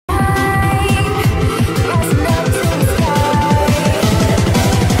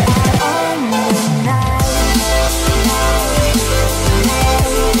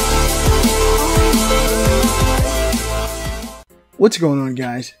What's going on,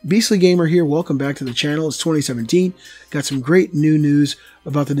 guys? Beastly Gamer here. Welcome back to the channel. It's 2017. Got some great new news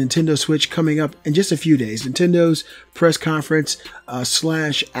about the Nintendo Switch coming up in just a few days. Nintendo's press conference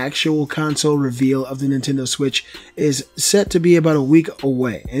slash actual console reveal of the Nintendo Switch is set to be about a week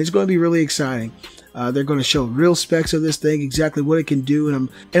away, and it's going to be really exciting. They're going to show real specs of this thing, exactly what it can do, and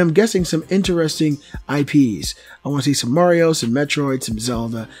I'm guessing some interesting IPs. I want to see some Mario, some Metroid, some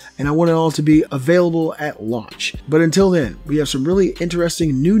Zelda, and I want it all to be available at launch. But until then, we have some really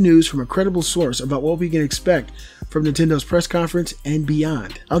interesting new news from a credible source about what we can expect from Nintendo's press conference and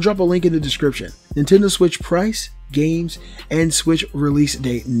beyond. I'll drop a link in the description. Nintendo Switch price, games, and Switch release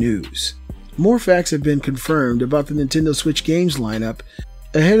date news. More facts have been confirmed about the Nintendo Switch games lineup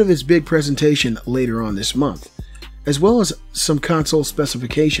ahead of its big presentation later on this month, as well as some console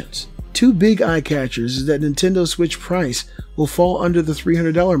specifications. Two big eye catchers is that Nintendo Switch price will fall under the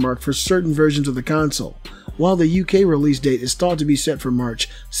 $300 mark for certain versions of the console, while the UK release date is thought to be set for March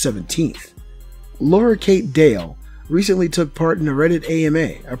 17th. Laura Kate Dale recently took part in a Reddit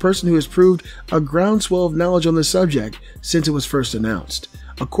AMA, a person who has proved a groundswell of knowledge on the subject since it was first announced.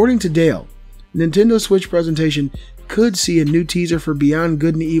 According to Dale, Nintendo Switch presentation could see a new teaser for Beyond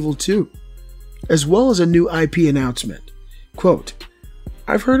Good and Evil 2, as well as a new IP announcement. Quote,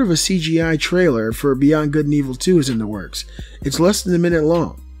 "I've heard of a CGI trailer for Beyond Good and Evil 2 is in the works. It's less than a minute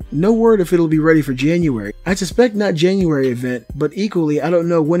long. No word if it'll be ready for January. I suspect not January event, but equally I don't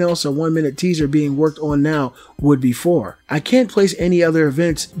know when else a 1-minute teaser being worked on now would be for. I can't place any other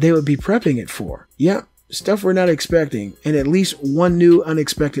events they would be prepping it for. Yeah, stuff we're not expecting, and at least one new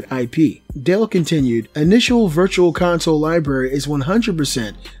unexpected IP." Dale continued, "Initial virtual console library is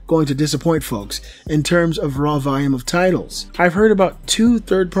 100% going to disappoint folks in terms of raw volume of titles. I've heard about 2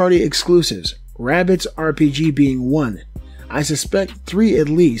 third-party exclusives, Rabbids RPG being 1. I suspect 3 at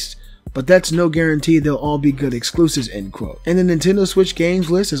least, but that's no guarantee they'll all be good exclusives," end quote. And the Nintendo Switch games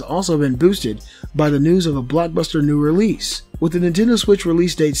list has also been boosted by the news of a blockbuster new release. With the Nintendo Switch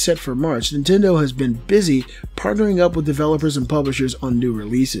release date set for March, Nintendo has been busy partnering up with developers and publishers on new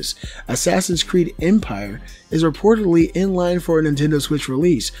releases. Assassin's Creed Empire is reportedly in line for a Nintendo Switch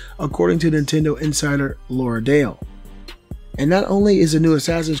release, according to Nintendo insider Laura Dale. And not only is a new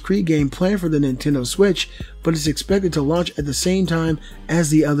Assassin's Creed game planned for the Nintendo Switch, but it's expected to launch at the same time as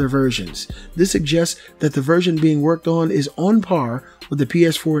the other versions. This suggests that the version being worked on is on par with the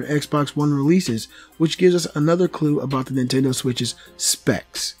PS4 and Xbox One releases, which gives us another clue about the Nintendo Switch's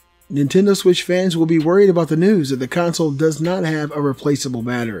specs. Nintendo Switch fans will be worried about the news that the console does not have a replaceable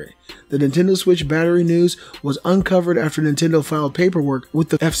battery. The Nintendo Switch battery news was uncovered after Nintendo filed paperwork with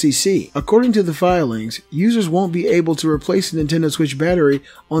the FCC. According to the filings, users won't be able to replace the Nintendo Switch battery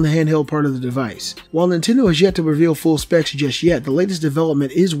on the handheld part of the device. While Nintendo has yet to reveal full specs just yet, the latest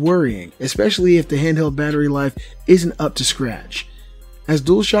development is worrying, especially if the handheld battery life isn't up to scratch. As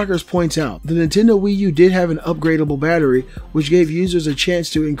DualShockers points out, the Nintendo Wii U did have an upgradable battery, which gave users a chance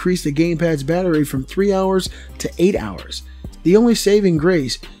to increase the gamepad's battery from 3 hours to 8 hours. The only saving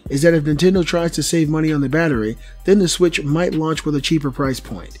grace is that if Nintendo tries to save money on the battery, then the Switch might launch with a cheaper price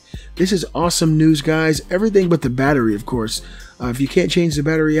point. This is awesome news, guys. Everything but the battery, of course. If you can't change the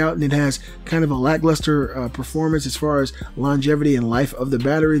battery out and it has kind of a lackluster performance as far as longevity and life of the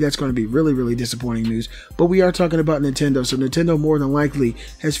battery, that's going to be really, really disappointing news. But we are talking about Nintendo, so Nintendo more than likely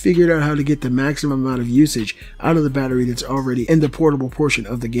has figured out how to get the maximum amount of usage out of the battery that's already in the portable portion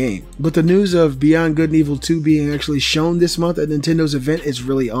of the game. But the news of Beyond Good and Evil 2 being actually shown this month at Nintendo's event is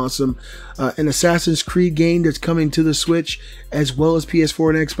really awesome. An Assassin's Creed game that's coming to the Switch as well as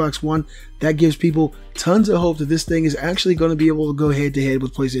PS4 and Xbox One, that gives people tons of hope that this thing is actually going to be able to go head to head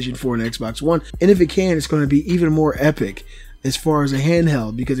with PlayStation 4 and Xbox One. And if it can, it's going to be even more epic as far as a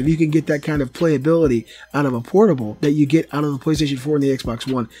handheld, because if you can get that kind of playability out of a portable that you get out of the PlayStation 4 and the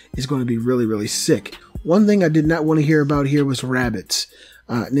Xbox One, it's going to be really, really sick. One thing I did not want to hear about here was Rabbids.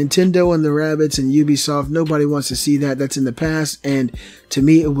 Nintendo and the Rabbids and Ubisoft, nobody wants to see that. That's in the past, and to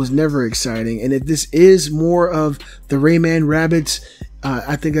me it was never exciting. And if this is more of the Rayman Rabbids,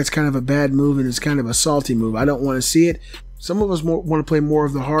 I think that's kind of a bad move, and it's kind of a salty move. I don't want to see it. Some of us want to play more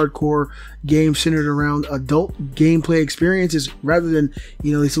of the hardcore games centered around adult gameplay experiences rather than,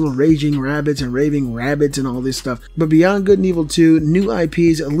 you know, these little raging rabbits and raving rabbits and all this stuff. But Beyond Good and Evil 2, new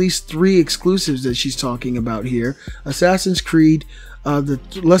IPs, at least 3 exclusives that she's talking about here. Assassin's Creed, the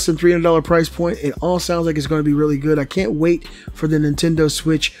less than $300 price point. It all sounds like it's going to be really good. I can't wait for the Nintendo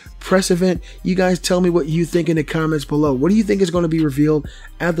Switch press event. You guys tell me what you think in the comments below. What do you think is going to be revealed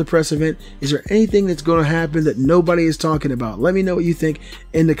at the press event? Is there anything that's going to happen that nobody is talking about? Let me know what you think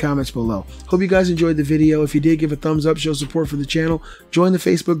in the comments below. Hope you guys enjoyed the video. If you did, give a thumbs up, show support for the channel, join the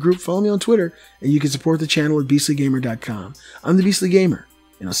Facebook group, follow me on Twitter, and you can support the channel at beastlygamer.com. I'm the Beastly Gamer,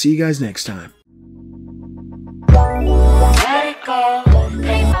 and I'll see you guys next time.